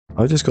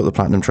I just got the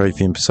Platinum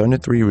Trophy in Persona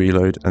 3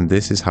 Reload, and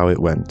this is how it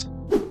went.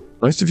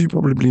 Most of you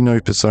probably know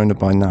Persona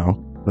by now,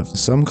 but for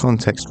some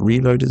context,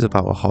 Reload is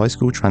about a high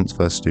school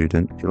transfer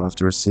student who,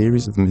 after a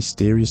series of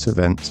mysterious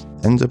events,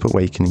 ends up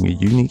awakening a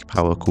unique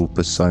power called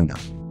Persona.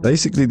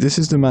 Basically, this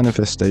is the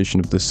manifestation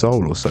of the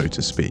soul, or so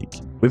to speak.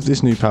 With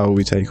this new power,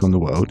 we take on the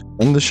world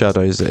and the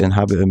shadows that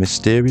inhabit a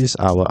mysterious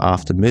hour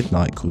after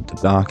midnight called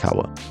the Dark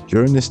Hour.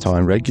 During this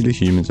time, regular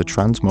humans are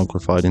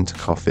transmogrified into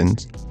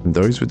coffins, and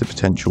those with the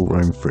potential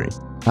roam free.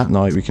 At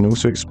night, we can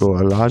also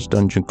explore a large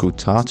dungeon called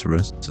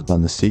Tartarus to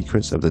learn the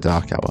secrets of the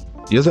Dark Hour.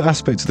 The other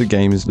aspect of the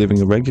game is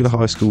living a regular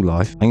high school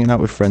life, hanging out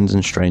with friends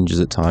and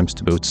strangers at times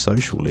to build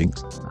social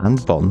links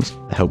and bonds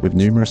that help with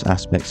numerous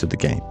aspects of the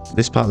game.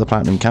 This part of the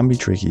Platinum can be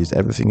tricky as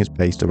everything is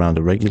based around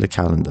a regular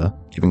calendar,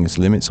 giving us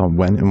limits on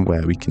when and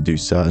where we can do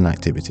certain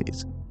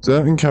activities.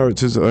 Certain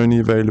characters are only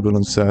available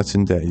on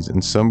certain days,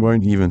 and some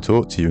won't even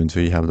talk to you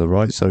until you have the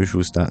right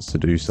social stats to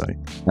do so.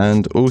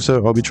 And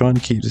also, I'll be trying to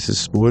keep this as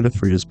spoiler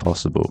free as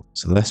possible,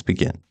 so let's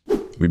begin.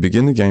 We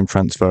begin the game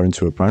transferring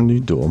to a brand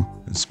new dorm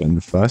and spend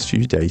the first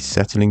few days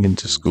settling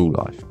into school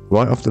life.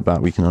 Right off the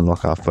bat, we can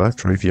unlock our first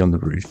trophy on the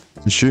roof,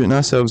 so shooting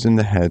ourselves in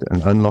the head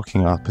and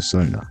unlocking our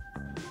persona.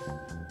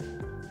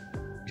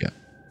 Yeah,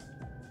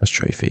 first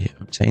trophy,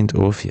 obtained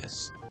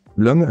Orpheus.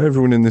 We learn that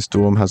everyone in this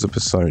dorm has a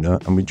persona,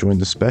 and we join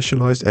the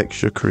Specialized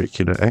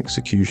Extracurricular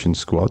Execution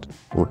Squad,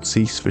 or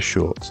CEASE for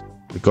short.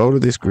 The goal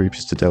of this group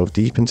is to delve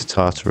deep into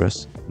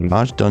Tartarus, a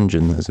large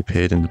dungeon that has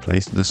appeared in the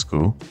place of the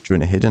school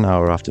during a hidden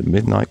hour after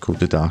midnight called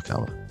the Dark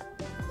Hour.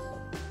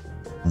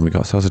 And we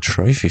got ourselves a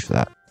trophy for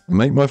that. I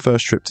make my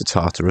first trip to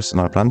Tartarus,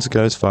 and I plan to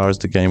go as far as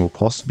the game will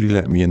possibly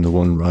let me in the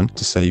one run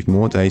to save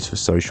more days for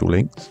social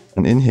links.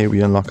 And in here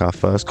we unlock our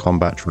first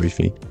combat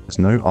trophy. There's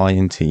no I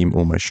in team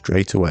almost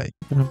straight away.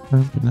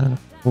 Oh,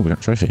 we got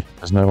a trophy.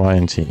 There's no I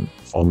in team.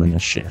 Forming a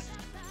shift.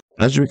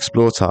 As you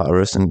explore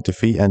Tartarus and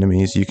defeat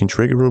enemies, you can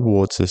trigger a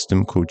reward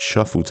system called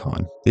Shuffle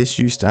Time. This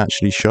used to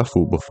actually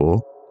shuffle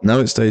before. Now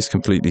it stays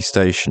completely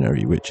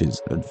stationary, which is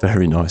a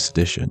very nice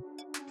addition.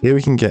 Here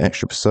we can get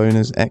extra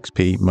personas,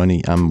 XP,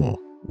 money and more.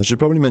 I should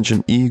probably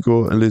mention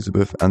Igor,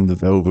 Elizabeth and the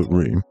Velvet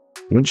Room.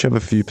 Once you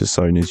have a few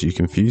personas, you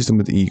can fuse them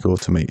with Igor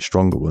to make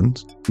stronger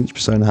ones. Each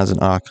persona has an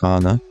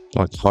arcana,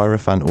 like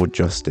Hierophant or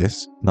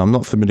Justice. Now, I'm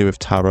not familiar with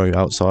tarot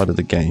outside of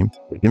the game,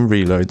 but in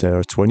Reload there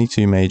are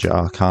 22 major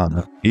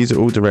arcana. These are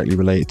all directly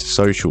related to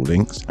social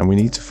links, and we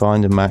need to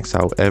find and max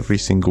out every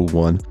single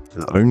one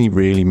for the only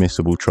really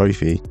missable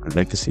trophy, a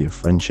Legacy of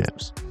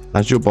Friendships.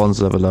 As your bonds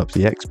level up,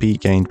 the XP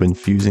gained when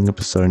fusing a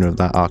persona of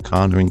that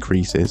arcana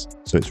increases,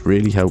 so it's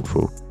really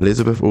helpful.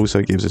 Elizabeth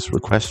also gives us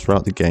requests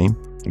throughout the game,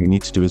 and we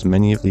need to do as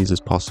many of these as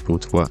possible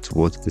to work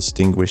towards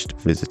Distinguished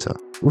Visitor.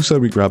 Also,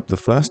 we grab the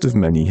first of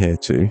many here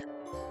too.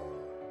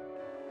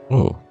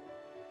 Oh,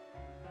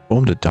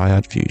 formed a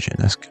dyad fusion,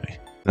 let's go.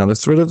 Now the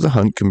thrill of the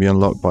hunt can be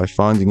unlocked by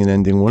finding and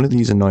ending one of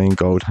these annoying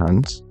gold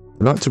hands.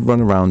 We like to run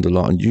around a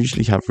lot and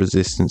usually have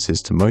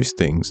resistances to most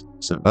things,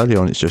 so early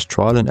on it's just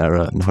trial and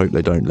error and hope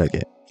they don't leg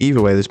it.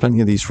 Either way, there's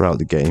plenty of these throughout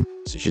the game,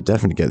 so you should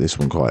definitely get this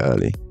one quite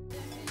early.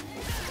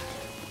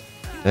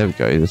 There we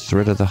go, the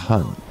thrill of the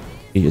hunt.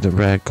 Defeated a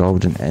rare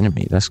golden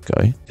enemy, let's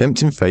go.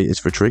 Tempting Fate is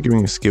for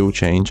triggering a skill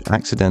change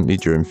accidentally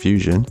during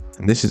fusion,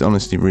 and this is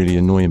honestly really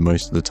annoying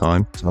most of the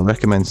time, so I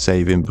recommend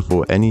saving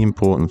before any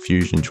important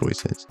fusion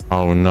choices.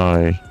 Oh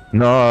no.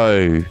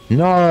 No!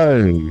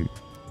 No!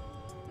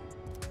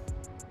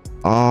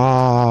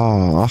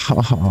 Ah,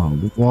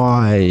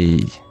 why?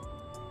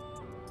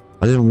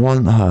 I didn't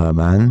want her,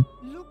 man.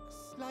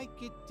 Looks like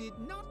it did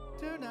not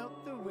turn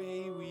out the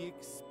way we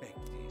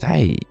expected.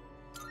 Hey.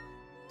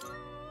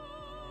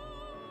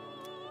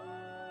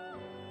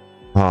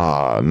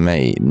 Ah,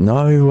 mate,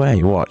 no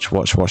way. Watch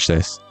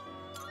this.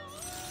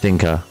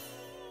 Thinker.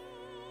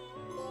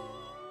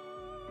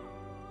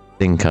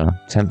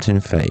 Tempting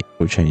Fate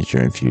will change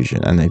during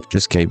fusion, and they've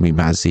just gave me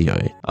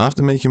Mazio.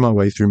 After making my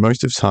way through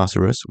most of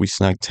Tartarus, we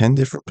snagged 10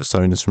 different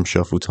personas from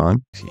Shuffle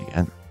Time. See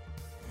again.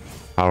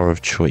 Power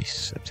of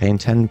Choice. Obtain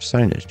 10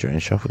 personas during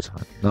Shuffle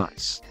Time.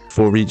 Nice.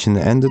 Before reaching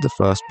the end of the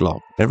first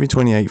block, every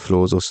 28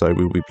 floors or so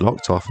we will be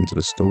blocked off until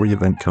the story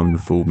event come the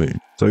full moon.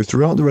 So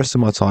throughout the rest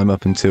of my time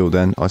up until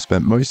then, I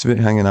spent most of it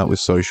hanging out with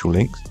social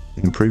links,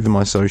 improving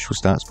my social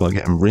stats by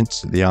getting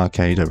rinsed at the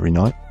arcade every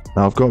night.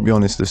 Now I've got to be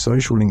honest, the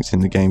social links in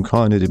the game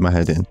kinda did my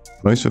head in.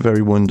 Most were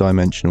very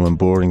one-dimensional and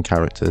boring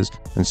characters,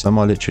 and some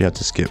I literally had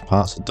to skip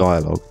parts of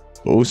dialogue.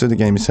 But also the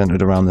game is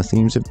centered around the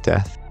themes of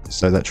death,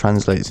 so that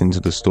translates into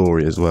the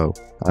story as well,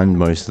 and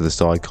most of the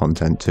side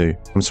content too.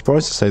 I'm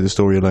surprised to say the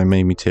story alone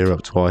made me tear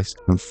up twice,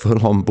 and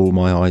full on bawl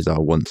my eyes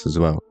out once as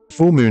well.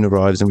 Full moon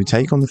arrives and we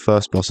take on the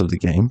first boss of the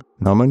game.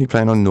 Now I'm only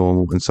playing on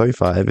normal, and so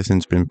far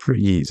everything's been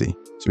pretty easy.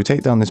 So we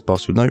take down this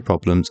boss with no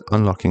problems,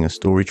 unlocking a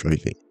story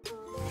trophy.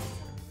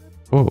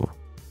 Oh.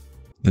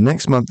 The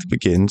next month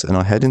begins and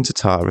I head into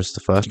Tartarus the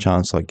first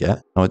chance I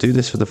get. Now I do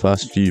this for the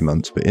first few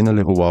months, but in a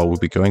little while we'll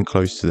be going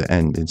close to the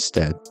end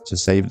instead to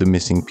save the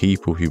missing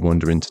people who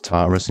wander into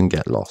Tartarus and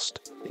get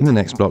lost. In the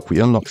next block we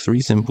unlock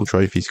 3 simple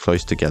trophies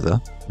close together.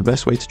 The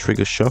best way to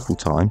trigger Shuffle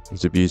Time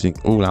is abusing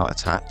all out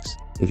attacks.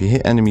 If you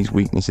hit enemies'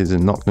 weaknesses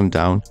and knock them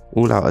down,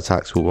 all-out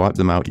attacks will wipe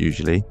them out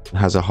usually, and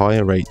has a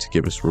higher rate to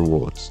give us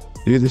rewards.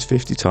 Do this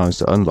 50 times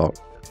to unlock.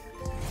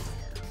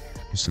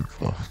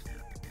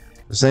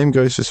 The same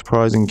goes for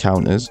surprise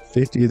encounters.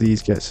 50 of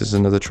these gets us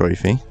another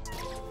trophy.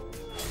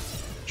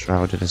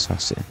 Shrouded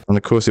Assassin. And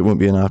of course it wouldn't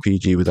be an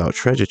RPG without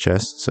treasure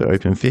chests, so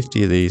open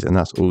 50 of these and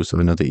that's also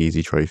another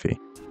easy trophy.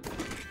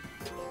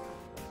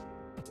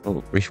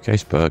 Oh,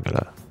 briefcase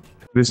burglar.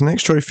 This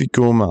next trophy,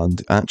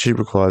 Gourmand, actually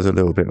requires a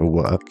little bit of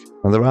work,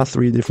 and there are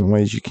 3 different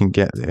ways you can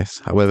get this.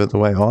 However, the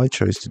way I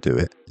chose to do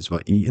it is by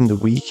eating the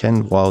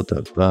weekend Wild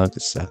Duck Burger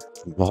set,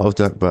 Wild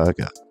Duck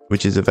Burger,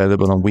 which is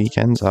available on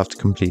weekends after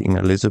completing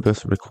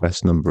Elizabeth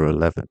request number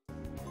 11.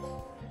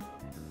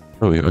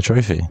 Oh, we got a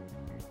trophy.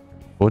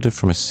 Ordered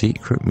from a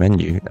secret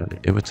menu at the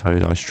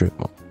Iwatodai strip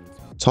mall.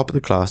 Top of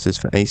the classes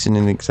for acing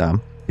an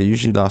exam. It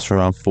usually lasts for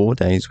around 4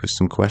 days with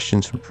some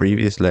questions from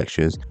previous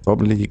lectures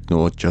probably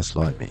ignored just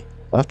like me.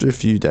 After a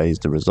few days,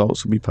 the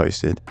results will be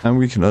posted and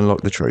we can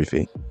unlock the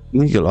trophy.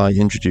 Eagle Eye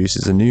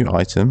introduces a new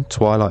item,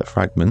 Twilight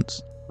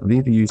Fragments.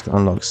 These are used to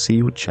unlock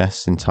sealed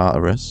chests in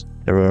Tartarus.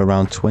 There are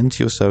around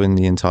 20 or so in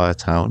the entire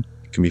town.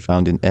 It can be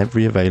found in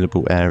every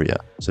available area,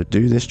 so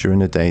do this during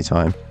the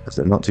daytime as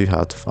they're not too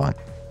hard to find.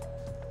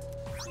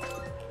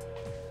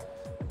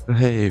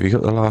 Hey, we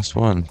got the last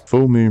one.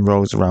 Full moon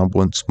rolls around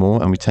once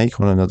more and we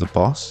take on another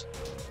boss.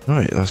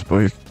 Alright, that's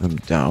both of them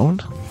down.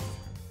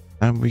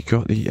 And we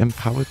got the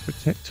Empowered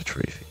Protector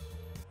trophy.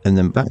 And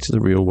then back to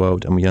the real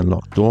world and we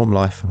unlock dorm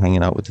life for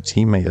hanging out with a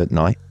teammate at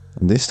night.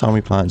 And this time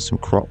we planted some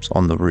crops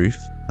on the roof.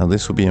 Now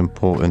this will be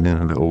important in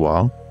a little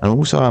while. And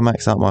also I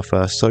maxed out my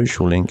first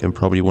social link and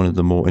probably one of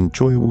the more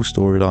enjoyable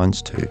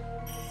storylines too.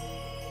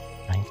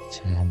 Rank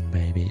 10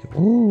 baby.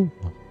 Ooh.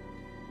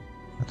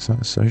 That's not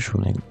a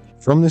social link.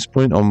 From this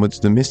point onwards,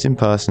 the missing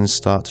persons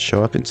start to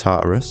show up in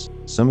Tartarus.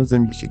 Some of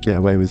them you could get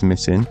away with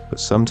missing, but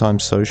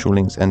sometimes social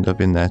links end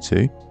up in there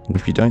too. And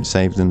if you don't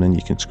save them, then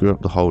you can screw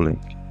up the whole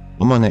link.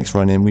 On my next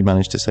run in, we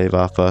managed to save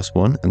our first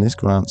one, and this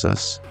grants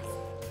us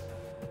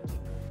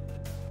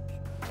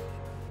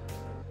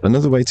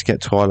another way to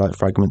get Twilight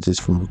Fragments is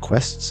from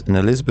requests, and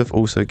Elizabeth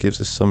also gives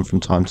us some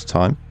from time to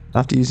time.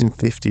 After using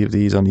 50 of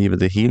these on either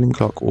the healing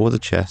clock or the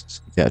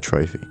chests, you get a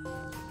trophy.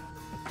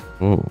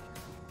 Oh.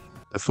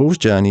 The Fool's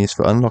Journey is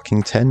for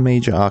unlocking 10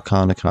 major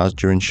Arcana cards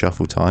during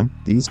shuffle time.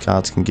 These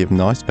cards can give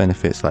nice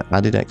benefits like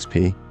added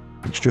XP,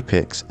 extra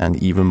picks,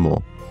 and even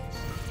more.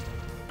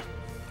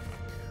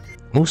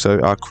 Also,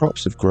 our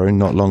crops have grown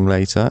not long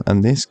later,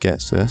 and this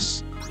gets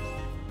us...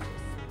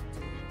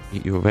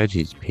 Eat your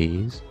veggies,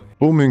 peas.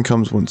 Full moon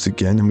comes once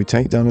again, and we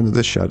take down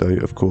another shadow,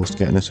 of course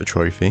getting us a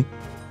trophy.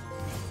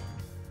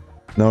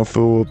 Now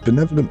for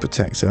Benevolent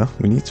Protector,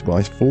 we need to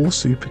buy 4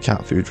 super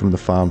cat food from the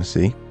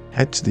pharmacy,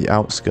 head to the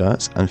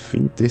outskirts and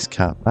feed this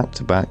cat back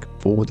to back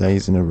 4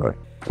 days in a row.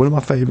 One of my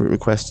favourite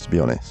requests, to be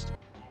honest.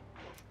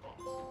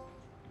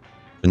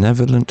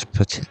 Benevolent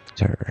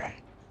Protector.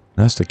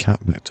 That's the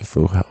cat back to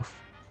full health.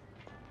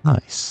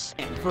 Nice.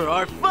 And for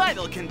our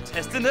final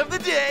contestant of the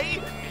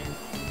day...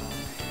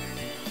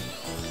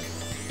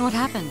 What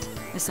happened?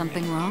 Is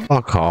something wrong?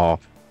 Fuck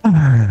off.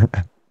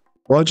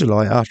 By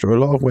July, after a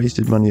lot of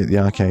wasted money at the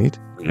arcade,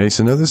 we ace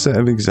another set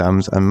of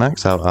exams and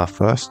max out our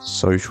first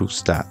social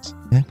stat.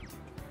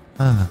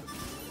 Yeah.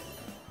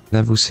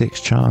 Level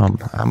 6 charm,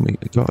 and we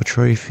got a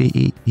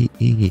trophy.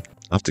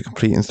 After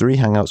completing 3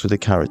 hangouts with a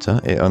character,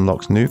 it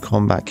unlocks new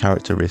combat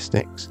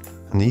characteristics,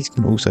 and these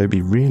can also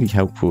be really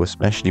helpful,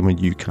 especially when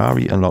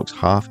Yukari unlocks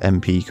half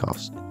MP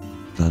cost.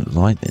 The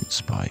lightning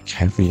spike,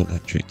 heavy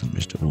electric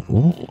damage.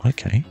 Oh,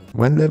 okay.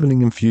 When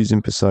leveling and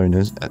fusing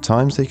personas, at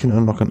times they can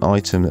unlock an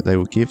item that they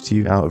will give to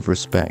you out of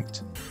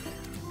respect.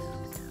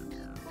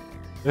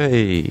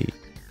 Hey!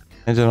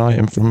 And an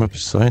item from a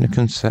persona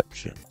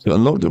conception. To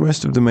unlock the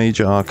rest of the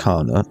major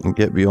arcana and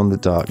get beyond the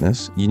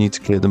darkness, you need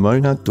to clear the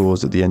monad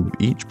doors at the end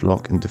of each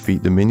block and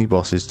defeat the mini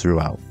bosses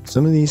throughout.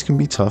 Some of these can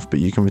be tough, but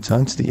you can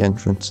return to the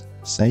entrance,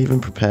 save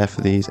and prepare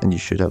for these, and you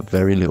should have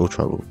very little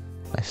trouble.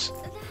 Nice.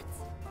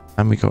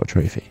 And we got a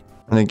trophy.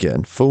 And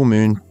again, full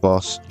moon,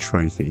 boss,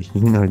 trophy.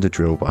 You know the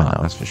drill by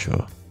now, that's for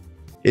sure.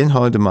 In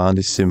high demand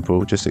is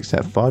simple, just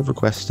accept 5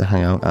 requests to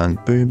hang out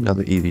and boom,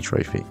 another easy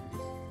trophy.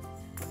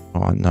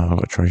 Oh no, I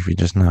got a trophy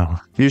just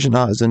now. Fusion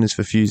Artisan is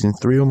for fusing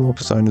 3 or more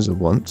personas at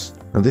once.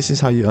 Now this is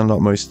how you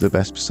unlock most of the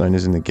best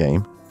personas in the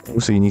game.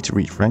 Also you need to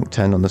reach rank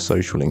 10 on the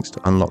social links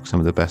to unlock some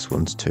of the best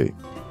ones too.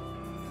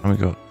 And we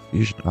got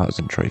Fusion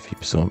Artisan trophy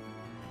persona.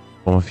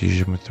 Form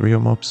fusion with 3 or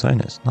more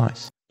personas,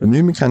 nice. A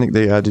new mechanic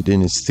they added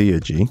in is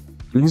Theurgy.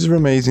 These are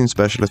amazing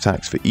special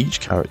attacks for each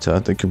character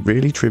that can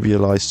really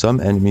trivialize some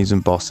enemies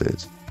and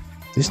bosses.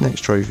 This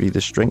next trophy,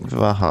 the Strength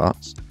of Our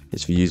Hearts,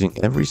 is for using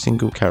every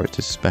single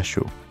character's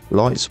special.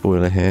 Light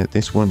spoiler here,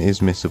 this one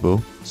is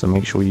missable, so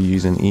make sure you're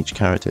using each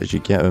character as you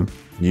get them,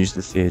 and use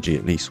the Theurgy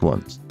at least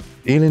once.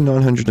 Dealing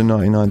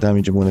 999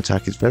 damage in one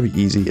attack is very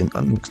easy and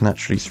unlocks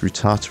naturally through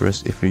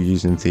Tartarus if you're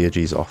using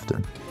Theurgies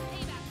often.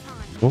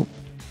 Oh.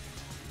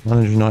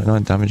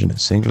 199 damage in a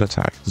single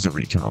attack. Doesn't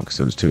really count because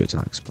it was 2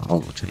 attacks, but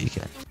I'll take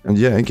it. And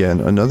yet again,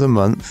 another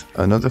month,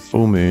 another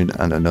full moon,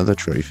 and another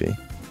trophy.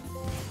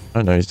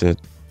 I know the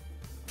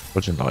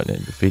Dodging Lightning,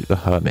 defeat the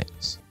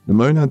Hermits. The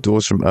Monad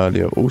doors from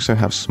earlier also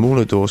have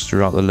smaller doors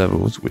throughout the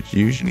levels, which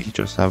usually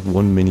just have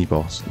one mini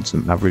boss and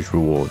some average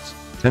rewards.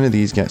 10 of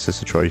these gets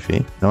us a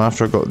trophy. Now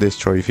after I got this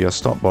trophy, I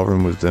stopped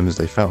bothering with them as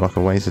they felt like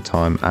a waste of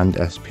time and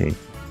SP.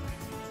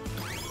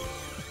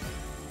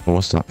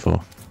 What's that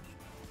for?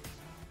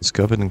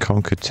 Discovered and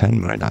conquered 10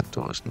 Monad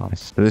doors,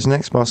 nice. But this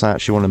next boss I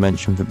actually want to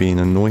mention for being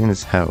annoying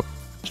as hell.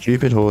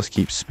 Stupid horse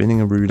keeps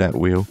spinning a roulette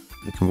wheel.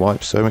 It can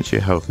wipe so much of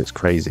your health, it's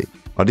crazy.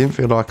 I didn't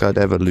feel like I'd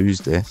ever lose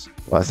this,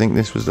 but I think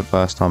this was the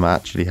first time I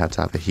actually had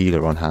to have a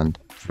healer on hand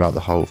throughout the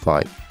whole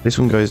fight. This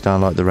one goes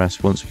down like the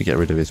rest once we get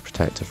rid of his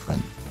protector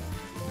friend.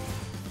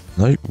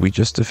 Nope, we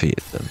just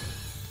defeated them.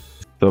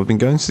 So I've been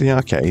going to the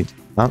arcade,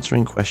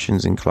 answering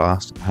questions in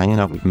class, and hanging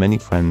out with many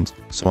friends,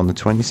 so on the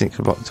 26th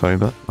of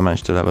October, I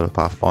managed to level up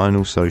our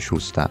final social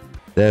stat.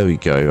 There we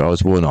go, I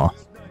was one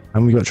off.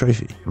 And we got a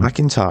trophy. Back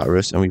in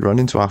Tartarus, and we run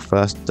into our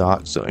first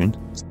dark zone.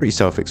 It's pretty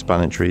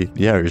self-explanatory,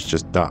 the area is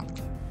just dark.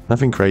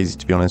 Nothing crazy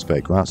to be honest, but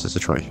it grants us a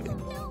trophy.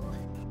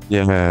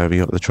 Yeah, we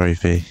got the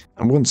trophy.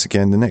 And once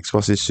again, the next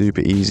boss is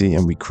super easy,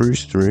 and we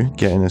cruise through,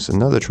 getting us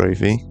another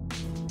trophy.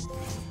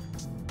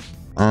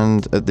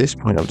 And at this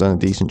point, I've done a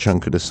decent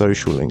chunk of the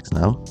social links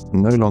now. I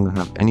no longer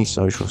have any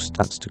social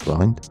stats to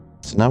grind.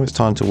 So now it's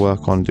time to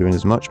work on doing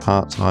as much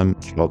part-time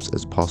jobs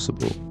as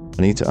possible.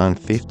 I need to earn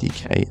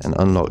 50k and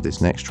unlock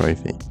this next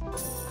trophy.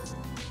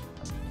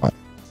 Right.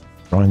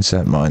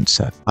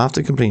 Mindset.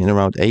 After completing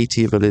around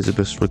 80 of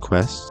Elizabeth's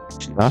requests,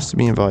 she asked to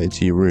be invited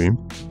to your room,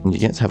 and you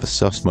get to have a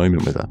sus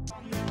moment with her.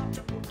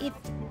 If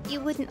you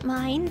wouldn't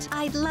mind,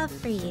 I'd love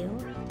for you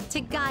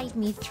to guide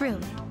me through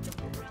it.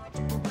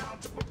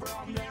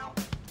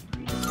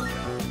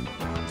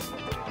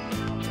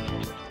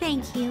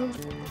 Thank you.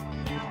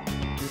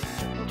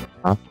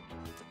 Huh?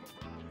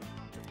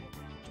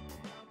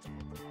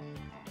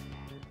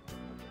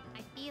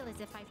 I feel as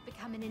if I've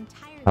become an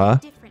entirely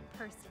different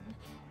person.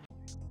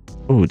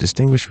 Oh,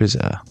 distinguished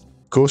visitor.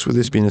 Of course, with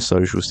this being a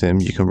social sim,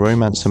 you can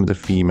romance some of the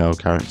female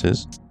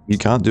characters. You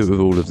can't do it with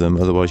all of them,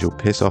 otherwise you'll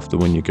piss off the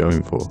one you're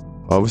going for.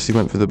 I obviously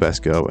went for the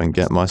best girl and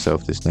get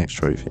myself this next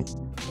trophy.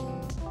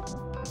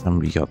 And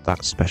we got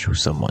that special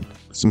someone.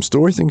 Some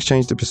story things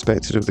change the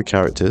perspective of the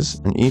characters,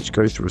 and each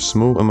go through a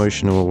small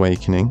emotional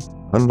awakening,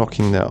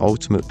 unlocking their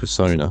ultimate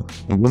persona.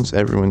 And once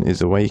everyone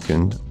is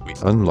awakened, we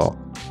unlock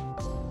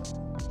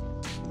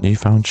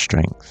newfound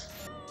strength.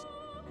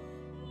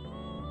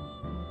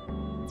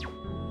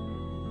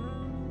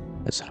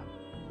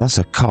 That's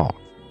a cock.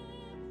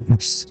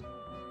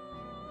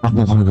 Oh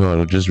my god,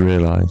 I just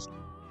realised.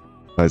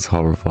 That's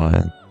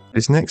horrifying.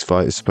 This next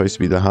fight is supposed to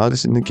be the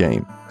hardest in the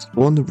game. To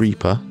spawn the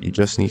Reaper, you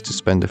just need to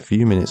spend a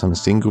few minutes on a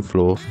single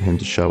floor for him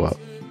to show up.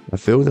 I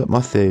filled up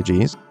my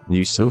Theurgies and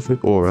used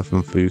Sylphic Aura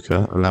from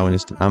Fuka, allowing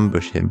us to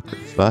ambush him for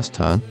the first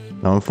turn.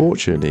 Now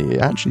unfortunately,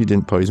 it actually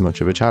didn't pose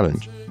much of a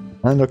challenge.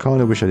 And I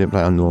kinda wish I didn't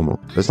play on normal.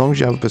 As long as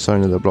you have a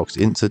persona that blocks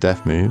into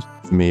death moves,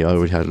 for me I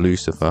already had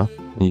Lucifer,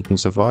 and you can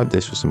survive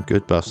this with some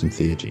good buffs and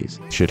Theurgies.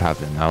 Should have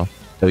them now.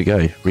 There we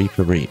go,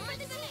 Reaper Reap.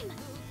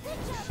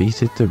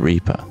 Defeated the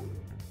Reaper.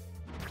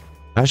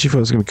 I actually thought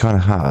it was going to be kind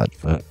of hard,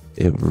 but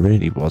it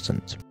really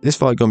wasn't. This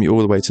fight got me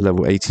all the way to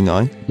level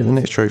 89. Get the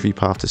next trophy,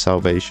 Path to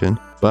Salvation.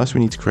 First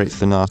we need to create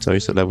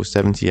Thanatos at level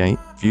 78,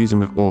 fuse him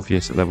with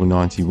Orpheus at level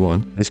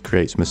 91. This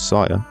creates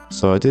Messiah.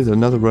 So I did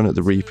another run at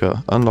the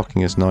Reaper,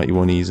 unlocking us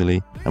 91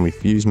 easily, and we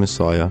fused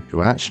Messiah,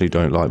 who I actually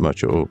don't like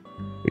much at all.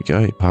 Here we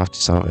go, Path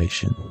to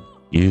Salvation.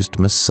 Used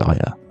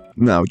Messiah.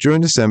 Now,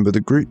 during December,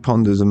 the group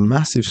ponders a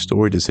massive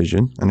story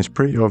decision, and it's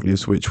pretty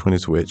obvious which one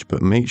is which,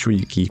 but make sure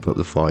you keep up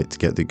the fight to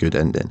get the good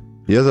ending.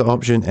 The other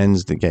option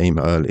ends the game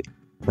early.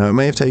 Now, it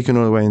may have taken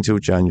all the way until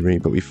January,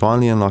 but we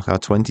finally unlock our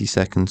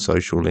 20-second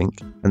social link,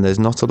 and there's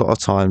not a lot of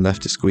time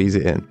left to squeeze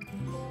it in.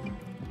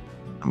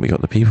 And we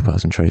got the People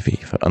Person trophy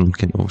for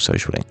unlocking all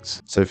social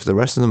links. So for the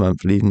rest of the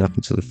month leading up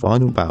until the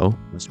final battle,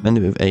 we'll spend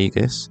it with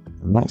Aegis,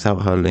 and max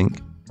out her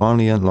link,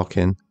 finally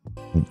unlocking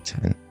link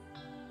 10.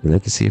 The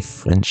Legacy of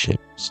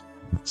Friendships.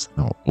 That's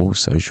out all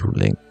social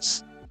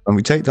links. And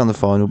we take down the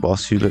final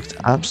boss, who looked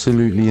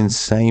absolutely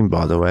insane,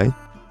 by the way.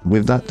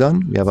 With that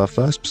done, we have our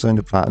first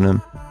Persona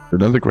Platinum,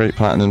 another great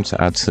Platinum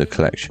to add to the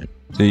collection.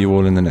 See you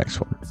all in the next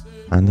one.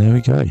 And there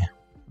we go,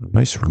 the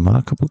most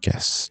remarkable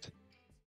guest.